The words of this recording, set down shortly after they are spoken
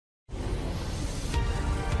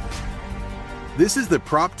This is the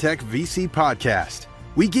PropTech VC Podcast.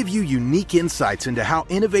 We give you unique insights into how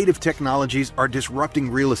innovative technologies are disrupting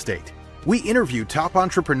real estate. We interview top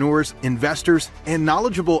entrepreneurs, investors, and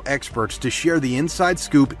knowledgeable experts to share the inside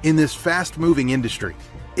scoop in this fast-moving industry.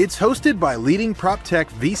 It's hosted by leading PropTech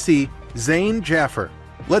VC, Zain Jaffer.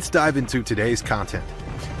 Let's dive into today's content.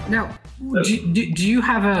 Now, do you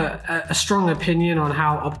have a strong opinion on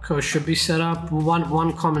how OpCo should be set up?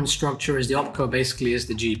 One common structure is the OpCo basically is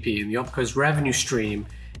the GP, and the OpCo's revenue stream.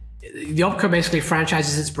 The OpCo basically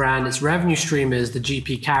franchises its brand. Its revenue stream is the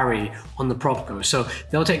GP carry on the PropCo. So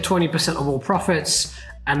they'll take 20% of all profits,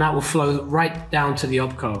 and that will flow right down to the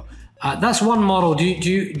OpCo. That's one model. Do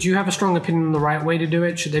you have a strong opinion on the right way to do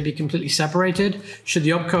it? Should they be completely separated? Should the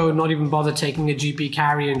OpCo not even bother taking a GP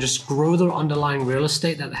carry and just grow the underlying real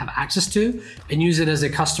estate that they have access to and use it as a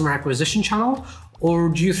customer acquisition channel? Or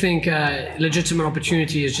do you think a legitimate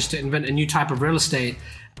opportunity is just to invent a new type of real estate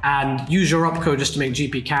and use your OpCo just to make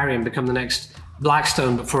GP carry and become the next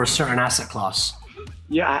Blackstone, but for a certain asset class?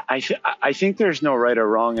 Yeah, I think there's no right or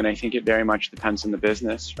wrong, and I think it very much depends on the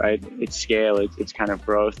business, right? Its scale, its kind of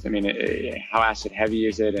growth. I mean, how asset heavy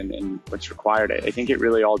is it and what's required? I think it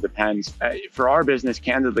really all depends. For our business,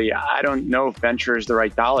 candidly, I don't know if venture is the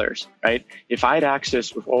right dollars, right? If I had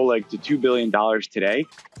access with Oleg to $2 billion today,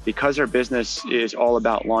 because our business is all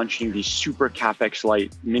about launching these super CapEx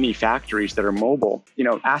light mini factories that are mobile,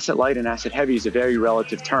 asset light and asset heavy is a very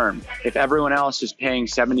relative term. If everyone else is paying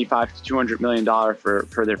 $75 to $200 million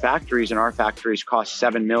for their factories and our factories cost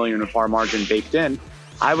 $7 million with our margin baked in,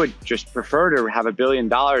 I would just prefer to have $1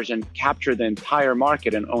 billion and capture the entire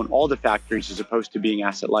market and own all the factories as opposed to being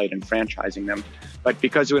asset light and franchising them. But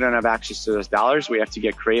because we don't have access to those dollars, we have to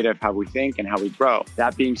get creative how we think and how we grow.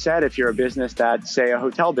 That being said, if you're a business that's, say, a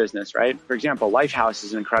hotel business, right? For example, Lifehouse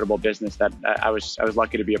is an incredible business that I was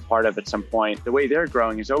lucky to be a part of at some point. The way they're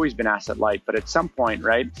growing has always been asset light, but at some point,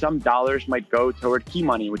 right, some dollars might go toward key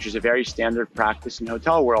money, which is a very standard practice in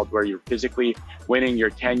hotel world where you're physically winning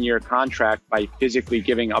your 10-year contract by physically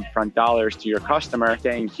giving upfront dollars to your customer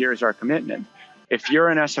saying, here's our commitment. If you're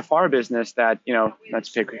an SFR business that, let's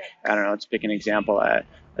pick an example.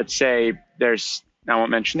 Let's say I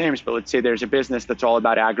won't mention names, but let's say there's a business that's all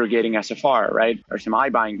about aggregating SFR, right? Or some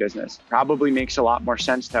iBuying business. Probably makes a lot more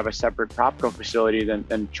sense to have a separate PropCo facility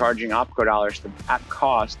than charging OpCo dollars to, at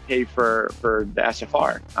cost, pay for the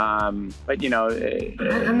SFR.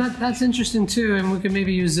 And that's interesting too. And we could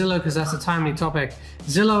maybe use Zillow because that's a timely topic.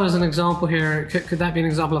 Zillow is an example here. Could that be an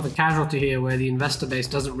example of a casualty here where the investor base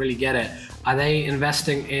doesn't really get it? Are they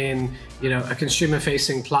investing in, a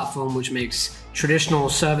consumer-facing platform which makes traditional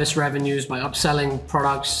service revenues by upselling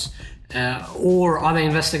products, or are they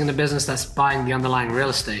investing in a business that's buying the underlying real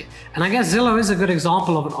estate? And I guess Zillow is a good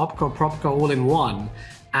example of an OpCo, PropCo all in one.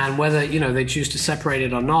 And whether they choose to separate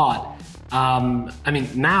it or not,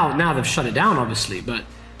 now they've shut it down, obviously. But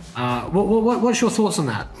what's your thoughts on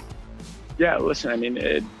that? Yeah, listen,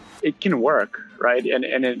 it can work, right?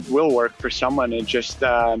 And it will work for someone. It just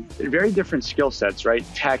very different skill sets, right?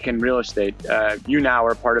 Tech and real estate. You now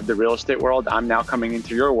are part of the real estate world. I'm now coming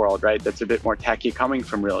into your world, right? That's a bit more techy coming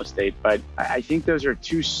from real estate. But I think those are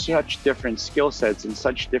two such different skill sets and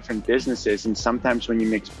such different businesses. And sometimes when you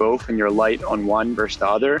mix both and you're light on one versus the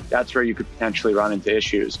other, that's where you could potentially run into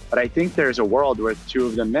issues. But I think there's a world where the two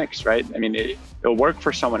of them mix, right? It'll work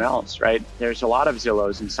for someone else, right? There's a lot of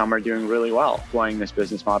Zillows and some are doing really well employing this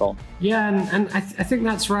business model. Yeah, and I think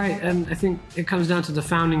that's right. And I think it comes down to the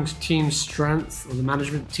founding team's strength or the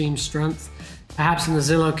management team's strength. Perhaps in the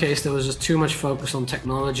Zillow case, there was just too much focus on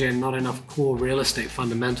technology and not enough core real estate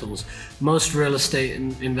fundamentals. Most real estate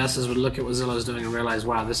investors would look at what Zillow is doing and realize,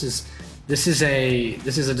 wow, this is a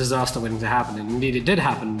disaster waiting to happen. And indeed it did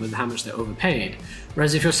happen with how much they overpaid.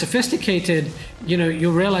 Whereas if you're sophisticated,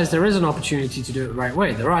 you'll realize there is an opportunity to do it the right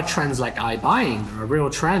way. There are trends like iBuying. There are real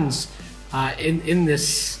trends in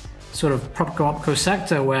this sort of PropCo, OpCo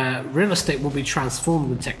sector where real estate will be transformed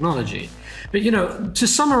with technology. But to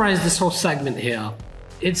summarize this whole segment here,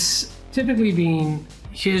 it's typically been,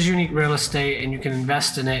 here's unique real estate and you can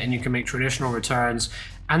invest in it and you can make traditional returns.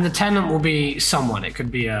 And the tenant will be someone. It could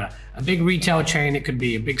be a big retail chain. It could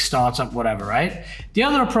be a big startup, whatever, right? The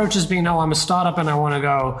other approach has been, I'm a startup and I want to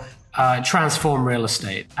go transform real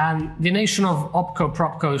estate. And the nation of OpCo,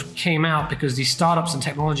 PropCo came out because these startups and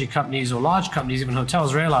technology companies or large companies, even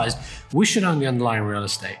hotels, realized we should own the underlying real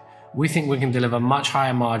estate. We think we can deliver much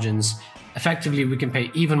higher margins. Effectively, we can pay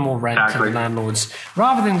even more rent to the landlords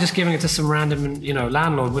rather than just giving it to some random,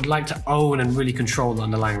 landlord. Would like to own and really control the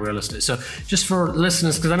underlying real estate. So just for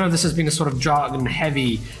listeners, because I know this has been a sort of jargon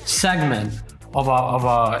heavy segment,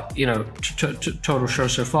 our total show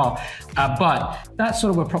so far. But that's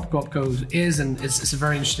sort of where OpCo is, and it's a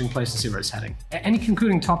very interesting place to see where it's heading. Any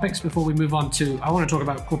concluding topics before we move on to? I want to talk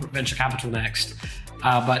about corporate venture capital next.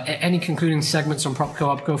 But any concluding segments on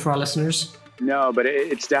OpCo for our listeners? No, but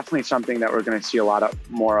it's definitely something that we're going to see a lot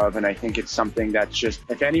more of. And I think it's something that's just,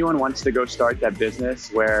 if anyone wants to go start that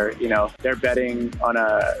business where, they're betting on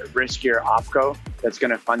a riskier OpCo that's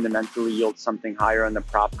going to fundamentally yield something higher on the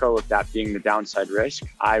PropCo, with that being the downside risk,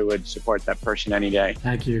 I would support that person any day.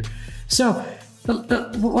 Thank you. So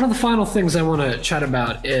one of the final things I want to chat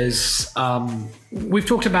about is we've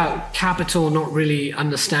talked about capital not really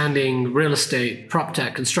understanding real estate, prop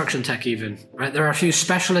tech, construction tech even, right? There are a few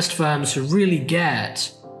specialist firms who really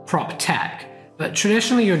get prop tech, but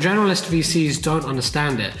traditionally your generalist VCs don't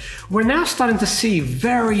understand it. We're now starting to see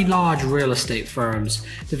very large real estate firms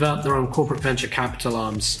develop their own corporate venture capital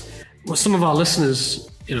arms. Well, some of our listeners,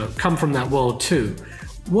 come from that world too.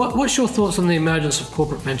 What's your thoughts on the emergence of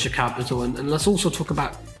corporate venture capital? And let's also talk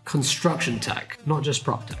about construction tech, not just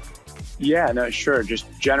prop tech. Yeah, no, sure. Just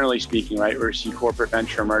generally speaking, right, we're seeing corporate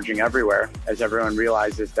venture emerging everywhere as everyone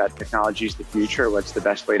realizes that technology is the future. What's the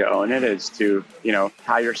best way to own it is to,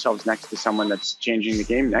 tie yourselves next to someone that's changing the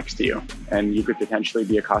game next to you. And you could potentially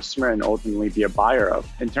be a customer and ultimately be a buyer of.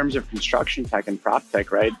 In terms of construction tech and prop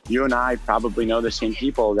tech, right, you and I probably know the same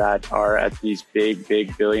people that are at these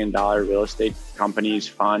big billion-dollar real estate companies,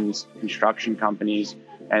 funds, construction companies.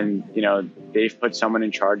 And, they've put someone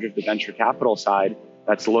in charge of the venture capital side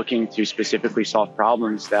that's looking to specifically solve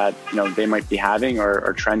problems that, they might be having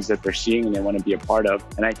or trends that they're seeing and they want to be a part of.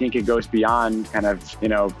 And I think it goes beyond kind of,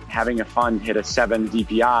 having a fund hit a 7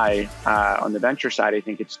 DPI on the venture side. I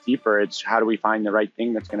think it's deeper. It's how do we find the right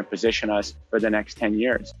thing that's going to position us for the next 10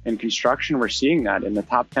 years? In construction, we're seeing that in the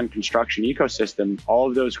top 10 construction ecosystem, all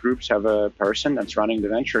of those groups have a person that's running the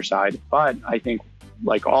venture side. But I think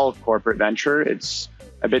like all of corporate venture, it's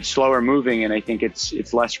a bit slower moving, and I think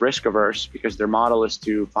it's less risk averse because their model is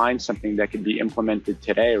to find something that could be implemented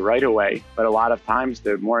today, right away. But a lot of times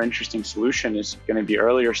the more interesting solution is going to be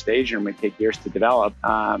earlier stage and may take years to develop.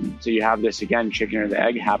 So you have this, again, chicken or the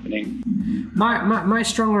egg happening. My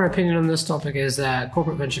stronger opinion on this topic is that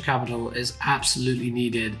corporate venture capital is absolutely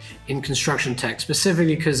needed in construction tech,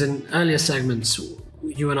 specifically because in earlier segments,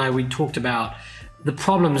 you and I, we talked about the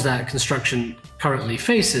problems that construction currently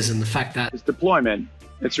faces and the fact that it's deployment.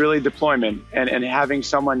 It's really deployment, and having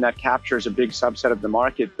someone that captures a big subset of the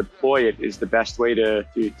market, deploy it is the best way to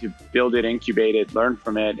build it, incubate it, learn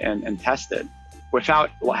from it, and test it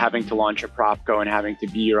without having to launch a PropCo and having to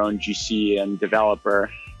be your own GC and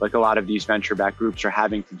developer like a lot of these venture-backed groups are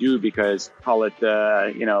having to do because, call it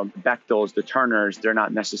the, Bechtels, the Turners, they're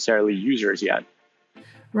not necessarily users yet.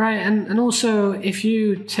 Right, and also if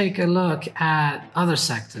you take a look at other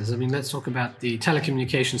sectors, let's talk about the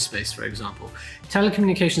telecommunications space, for example.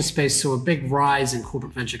 Telecommunications space saw a big rise in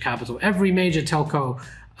corporate venture capital. Every major telco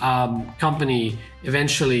company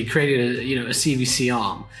eventually created a CVC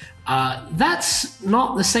arm. That's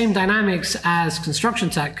not the same dynamics as construction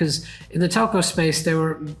tech, because in the telco space, they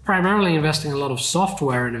were primarily investing a lot of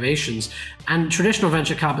software innovations, and traditional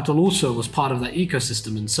venture capital also was part of that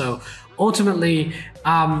ecosystem. And so ultimately,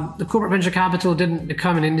 the corporate venture capital didn't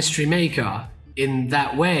become an industry maker in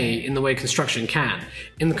that way, in the way construction can.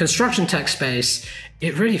 In the construction tech space,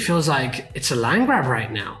 it really feels like it's a land grab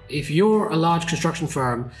right now. If you're a large construction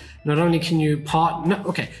firm, not only can you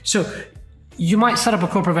so you might set up a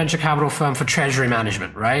corporate venture capital firm for treasury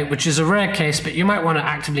management, right? Which is a rare case, but you might want to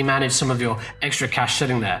actively manage some of your extra cash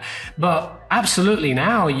sitting there. But absolutely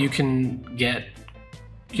now you can get,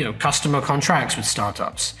 customer contracts with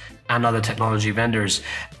startups and other technology vendors.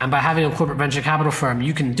 And by having a corporate venture capital firm,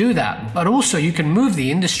 you can do that, but also you can move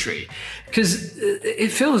the industry because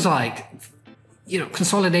it feels like,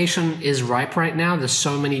 consolidation is ripe right now. There's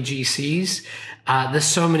so many GCs, there's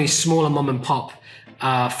so many smaller mom and pop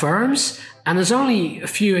firms, and there's only a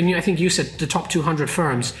few, and I think you said the top 200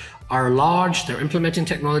 firms are large, they're implementing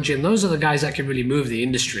technology, and those are the guys that can really move the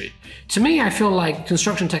industry. To me, I feel like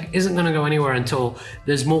construction tech isn't going to go anywhere until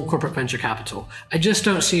there's more corporate venture capital. I just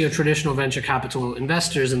don't see your traditional venture capital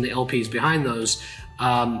investors and the LPs behind those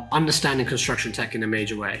understanding construction tech in a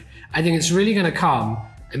major way. I think it's really going to come,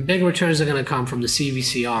 and big returns are going to come from the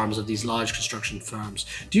CVC arms of these large construction firms.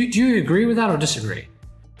 Do you agree with that or disagree?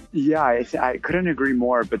 Yeah, I couldn't agree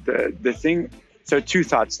more. But the thing, so two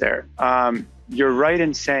thoughts there. you're right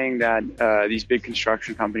in saying that these big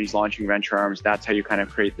construction companies launching venture arms, that's how you kind of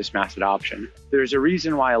create this mass adoption. There's a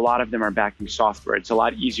reason why a lot of them are backing software. It's a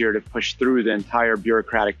lot easier to push through the entire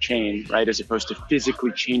bureaucratic chain, right, as opposed to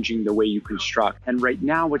physically changing the way you construct. And right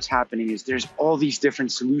now what's happening is there's all these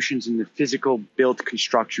different solutions in the physical built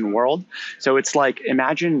construction world. So it's like,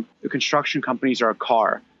 imagine the construction companies are a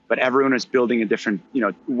car, but everyone is building a different,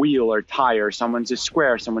 wheel or tire. Someone's a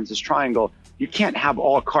square, someone's a triangle. You can't have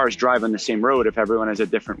all cars drive on the same road if everyone has a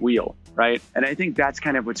different wheel, right? And I think that's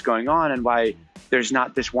kind of what's going on, and why there's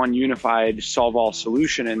not this one unified solve-all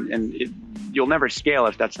solution, and you'll never scale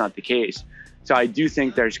if that's not the case. So I do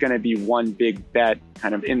think there's going to be one big bet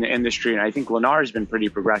kind of in the industry. And I think Lennar has been pretty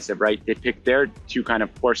progressive, right? They picked their two kind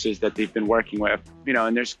of forces that they've been working with,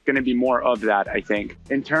 and there's going to be more of that, I think.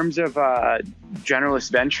 In terms of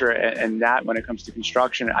generalist venture and that when it comes to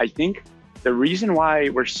construction, I think the reason why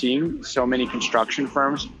we're seeing so many construction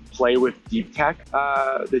firms play with deep tech,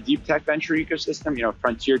 the deep tech venture ecosystem,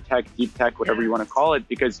 frontier tech, deep tech, whatever you want to call it,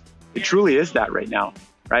 because it truly is that right now.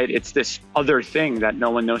 Right? It's this other thing that no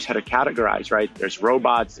one knows how to categorize, right? There's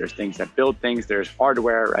robots, there's things that build things, there's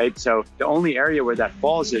hardware, right? So the only area where that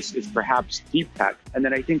falls is perhaps deep tech. And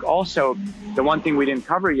then I think also the one thing we didn't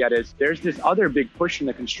cover yet is there's this other big push in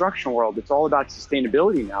the construction world. It's all about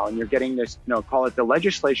sustainability now. And you're getting this, call it the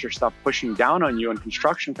legislature stuff pushing down on you, and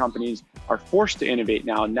construction companies are forced to innovate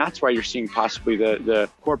now. And that's why you're seeing possibly the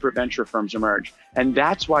corporate venture firms emerge. And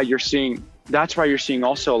that's why you're seeing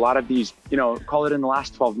also a lot of these, call it in the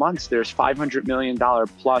last 12 months, there's $500 million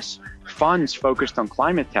plus funds focused on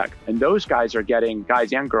climate tech. And those guys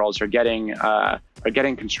and girls are getting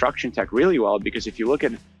construction tech really well, because if you look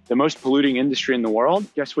at the most polluting industry in the world,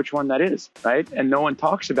 guess which one that is, right? And no one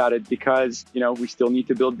talks about it because, we still need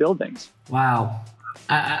to build buildings. Wow.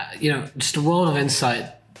 Just a world of insight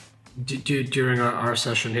during our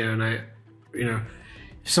session here. And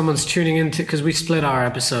if someone's tuning into, because we split our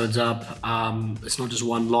episodes up, it's not just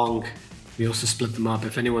one long, we also split them up.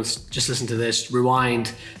 If anyone's just listened to this,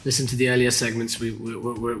 rewind, listen to the earlier segments we've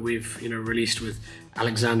released with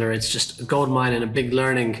Aleksandr. It's just a goldmine and a big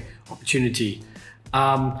learning opportunity.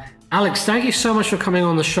 Alex, thank you so much for coming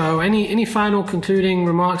on the show. Any final concluding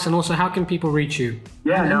remarks, and also how can people reach you?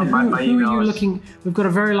 Yeah, my email. Who are you looking? We've got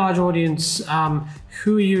a very large audience.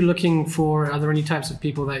 Who are you looking for? Are there any types of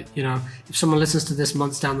people that, if someone listens to this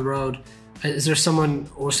months down the road, is there someone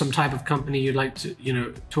or some type of company you'd like to,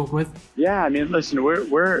 talk with? Yeah, I mean, listen,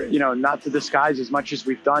 we're not to disguise as much as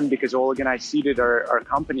we've done, because Oleg and I seeded our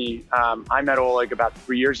company. I met Oleg about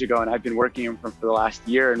 3 years ago, and I've been working with him for the last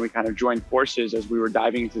year, and we kind of joined forces as we were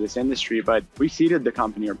diving into this industry. But we seeded the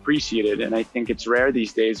company, or pre-seeded, and I think it's rare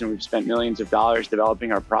these days, and we've spent millions of dollars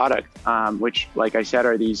developing our product, which, like I said,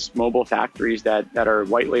 are these mobile factories that are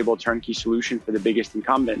white label turnkey solution for the biggest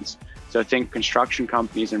incumbents. So think construction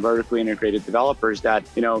companies and vertically integrated developers that,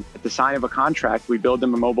 at the sign of a contract, we build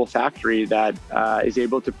them a mobile factory that is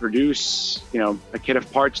able to produce, a kit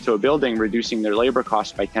of parts to a building, reducing their labor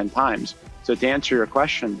costs by 10 times. So to answer your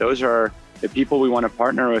question, those are the people we want to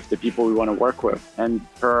partner with, the people we want to work with. And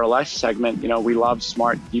for our last segment, we love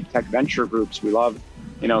smart deep tech venture groups. We love,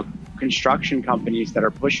 construction companies that are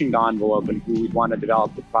pushing the envelope and who we'd want to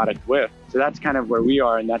develop the product with. So that's kind of where we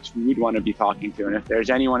are, and that's who we'd want to be talking to. And if there's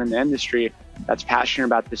anyone in the industry that's passionate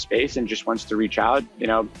about the space and just wants to reach out,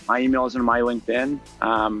 my email is on my LinkedIn.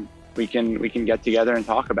 We can get together and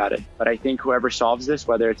talk about it. But I think whoever solves this,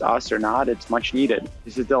 whether it's us or not, it's much needed.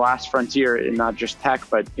 This is the last frontier in not just tech,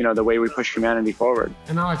 but the way we push humanity forward.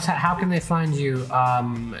 And Alex, how can they find you?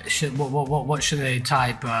 What should they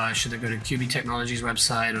type? Should they go to QB Technologies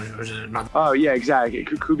website, or is it another? Oh yeah, exactly.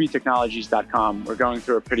 QBTechnologies.com. We're going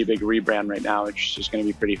through a pretty big rebrand right now, which is just going to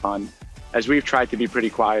be pretty fun, as we've tried to be pretty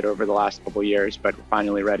quiet over the last couple of years, but we're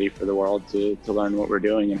finally ready for the world to learn what we're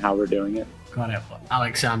doing and how we're doing it. Got it.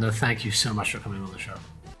 Aleksandr, thank you so much for coming on the show.